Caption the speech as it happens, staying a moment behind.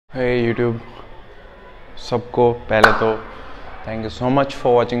हे YouTube सबको पहले तो thank you so much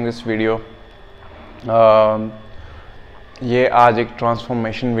for watching this video. ये आज एक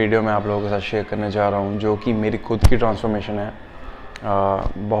ट्रांसफॉर्मेशन वीडियो मैं आप लोगों के साथ शेयर करने जा रहा हूँ, जो कि मेरी खुद की ट्रांसफॉर्मेशन है।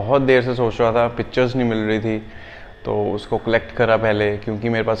 बहुत देर से सोच रहा था, पिक्चर्स नहीं मिल रही थी तो उसको कलेक्ट करा पहले, क्योंकि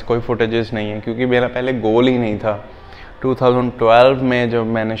मेरे पास कोई फुटेजेस नहीं है, क्योंकि मेरा पहले गोल ही नहीं था। 2012 में जब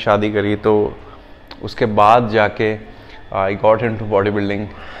मैंने शादी करी तो उसके बाद जाके I got into body building.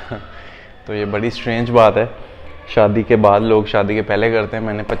 तो ये बड़ी स्ट्रेंज बात है, शादी के बाद लोग शादी के पहले करते हैं।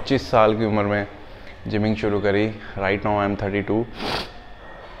 मैंने 25 साल की उम्र में जिमिंग शुरू करी। Right now I am 32।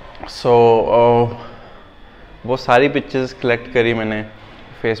 सो वो सारी पिक्चर्स कलेक्ट करी मैंने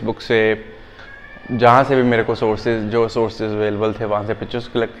फेसबुक से, जहाँ से भी मेरे को जो सोर्सेज अवेलेबल थे वहाँ से पिक्चर्स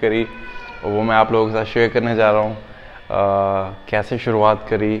कलेक्ट करी, और वो मैं आप लोगों के साथ शेयर करने जा रहा हूँ। कैसे शुरुआत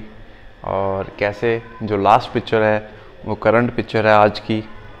करी और कैसे जो लास्ट पिक्चर है वो करंट पिक्चर है आज की।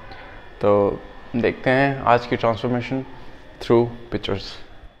 तो देखते हैं आज की ट्रांसफॉर्मेशन थ्रू पिक्चर्स।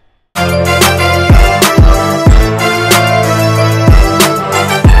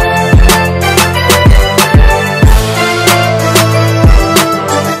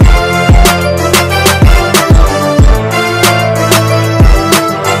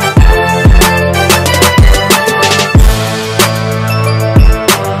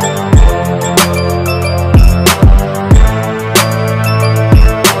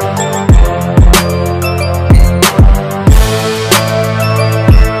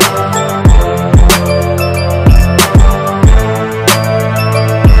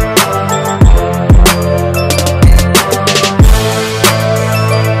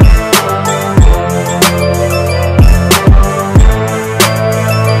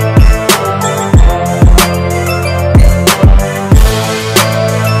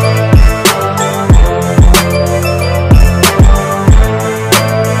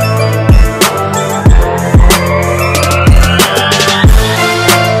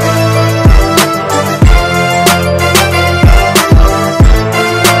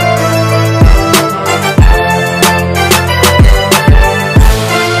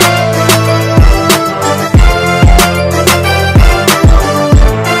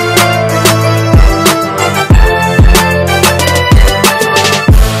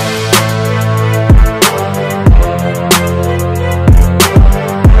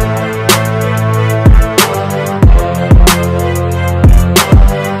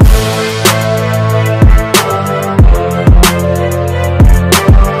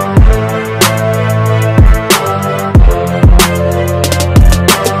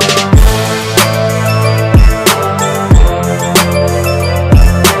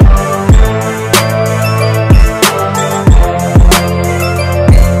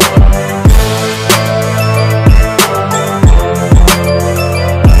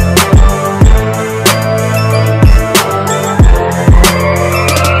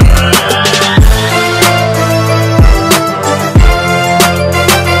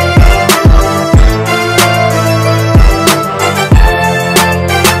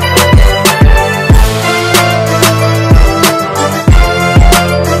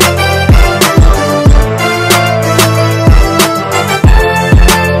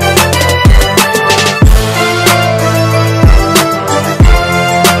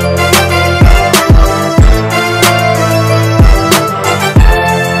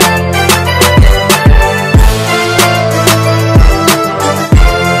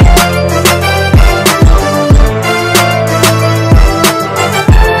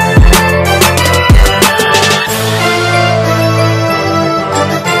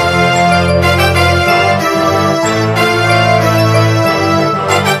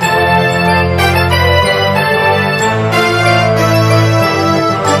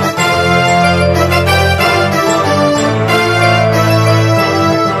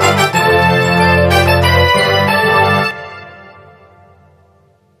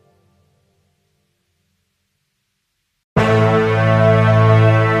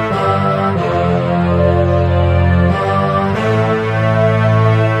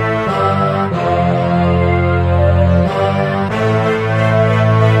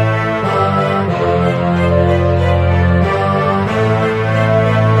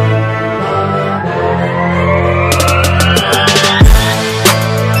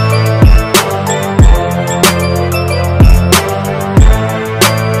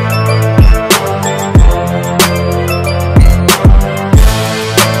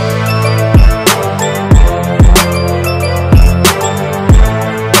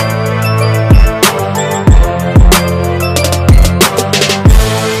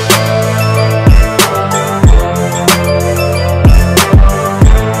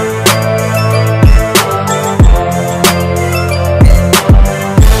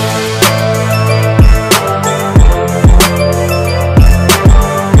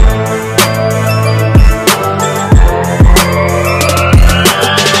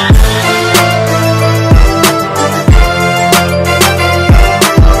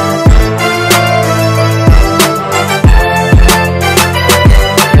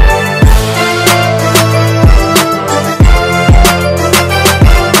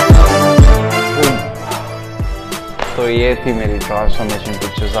 ये थी मेरी ट्रांसफॉर्मेशन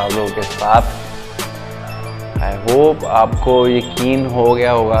पिक्चर्स आप लोगों के साथ। आई होप आपको यकीन हो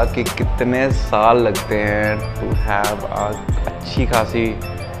गया होगा कि कितने साल लगते हैं टू हैव अच्छी खासी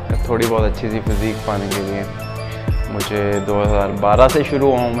थोड़ी बहुत अच्छी सी फिज़ीक पाने के लिए। मुझे 2012 से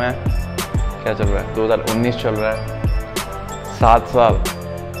शुरू हुआ हूँ मैं, क्या चल रहा है 2019 चल रहा है, 7 साल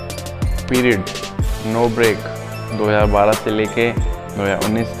पीरियड नो ब्रेक 2012 से लेके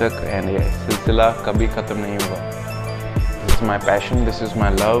 2019 तक, एंड ये सिलसिला कभी ख़त्म नहीं होगा। This is my passion, this is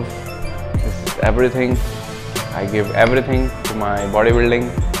my love, this is everything. I give everything to my body building.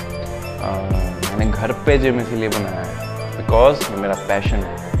 मैंने घर पे जिम इसीलिए बनाया है बिकॉज ये मेरा पैशन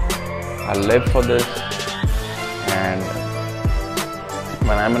है। I live for this and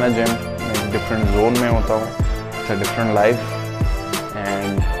बनाया मैंने जिम, मैं डिफरेंट जोन में होता हूँ, it's a different life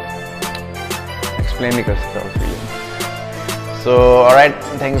and explain नहीं कर सकता feeling. So alright,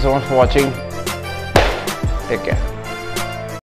 thank you so much for watching, take care.